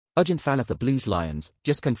Urgent fan of the Blues Lions,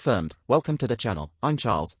 just confirmed. Welcome to the channel. I'm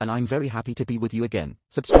Charles and I'm very happy to be with you again.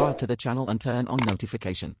 Subscribe to the channel and turn on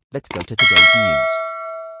notification. Let's go to today's news.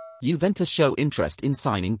 Juventus show interest in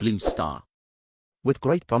signing Blues star. With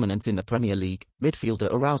great prominence in the Premier League,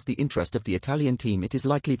 midfielder aroused the interest of the Italian team. It is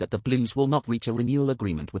likely that the Blues will not reach a renewal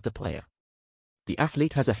agreement with the player. The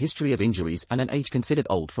athlete has a history of injuries and an age considered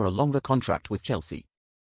old for a longer contract with Chelsea.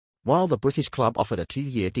 While the British club offered a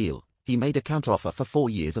 2-year deal, he made a counteroffer for 4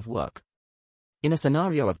 years of work. In a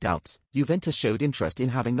scenario of doubts, Juventus showed interest in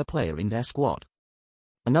having the player in their squad.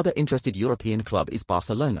 Another interested European club is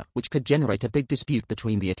Barcelona, which could generate a big dispute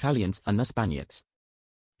between the Italians and the Spaniards.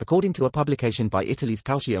 According to a publication by Italy's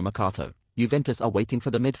Calcio Mercato, Juventus are waiting for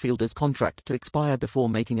the midfielder's contract to expire before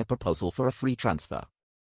making a proposal for a free transfer.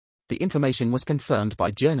 The information was confirmed by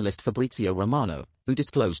journalist Fabrizio Romano, who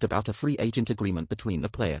disclosed about a free agent agreement between the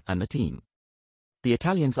player and the team. The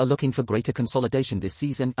Italians are looking for greater consolidation this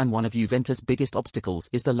season, and one of Juventus' biggest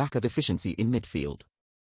obstacles is the lack of efficiency in midfield.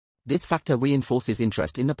 This factor reinforces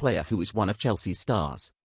interest in the player, who is one of Chelsea's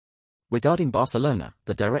stars. Regarding Barcelona,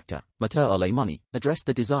 the director, Matteo Alemani, addressed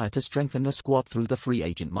the desire to strengthen the squad through the free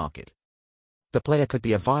agent market. The player could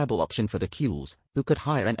be a viable option for the Queues, who could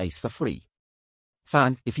hire an ace for free.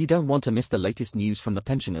 Fan, if you don't want to miss the latest news from the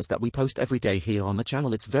pensioners that we post every day here on the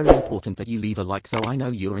channel, it's very important that you leave a like so I know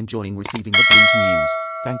you're enjoying receiving the Blues news.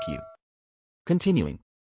 Thank you. Continuing.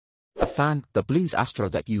 A fan, the Blues astro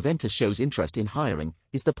that Juventus shows interest in hiring,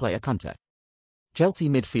 is the player Conte. Chelsea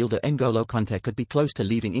midfielder N'Golo Conte could be close to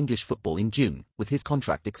leaving English football in June, with his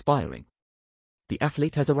contract expiring. The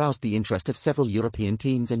athlete has aroused the interest of several European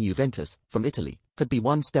teams, and Juventus, from Italy, could be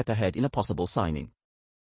one step ahead in a possible signing.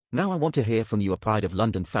 Now I want to hear from you, a Pride of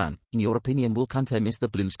London fan. In your opinion, will Conte miss the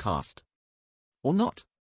Blues cast? Or not?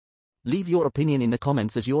 Leave your opinion in the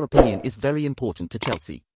comments, as your opinion is very important to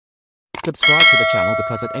Chelsea. Subscribe to the channel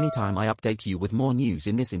because at any time I update you with more news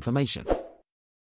in this information.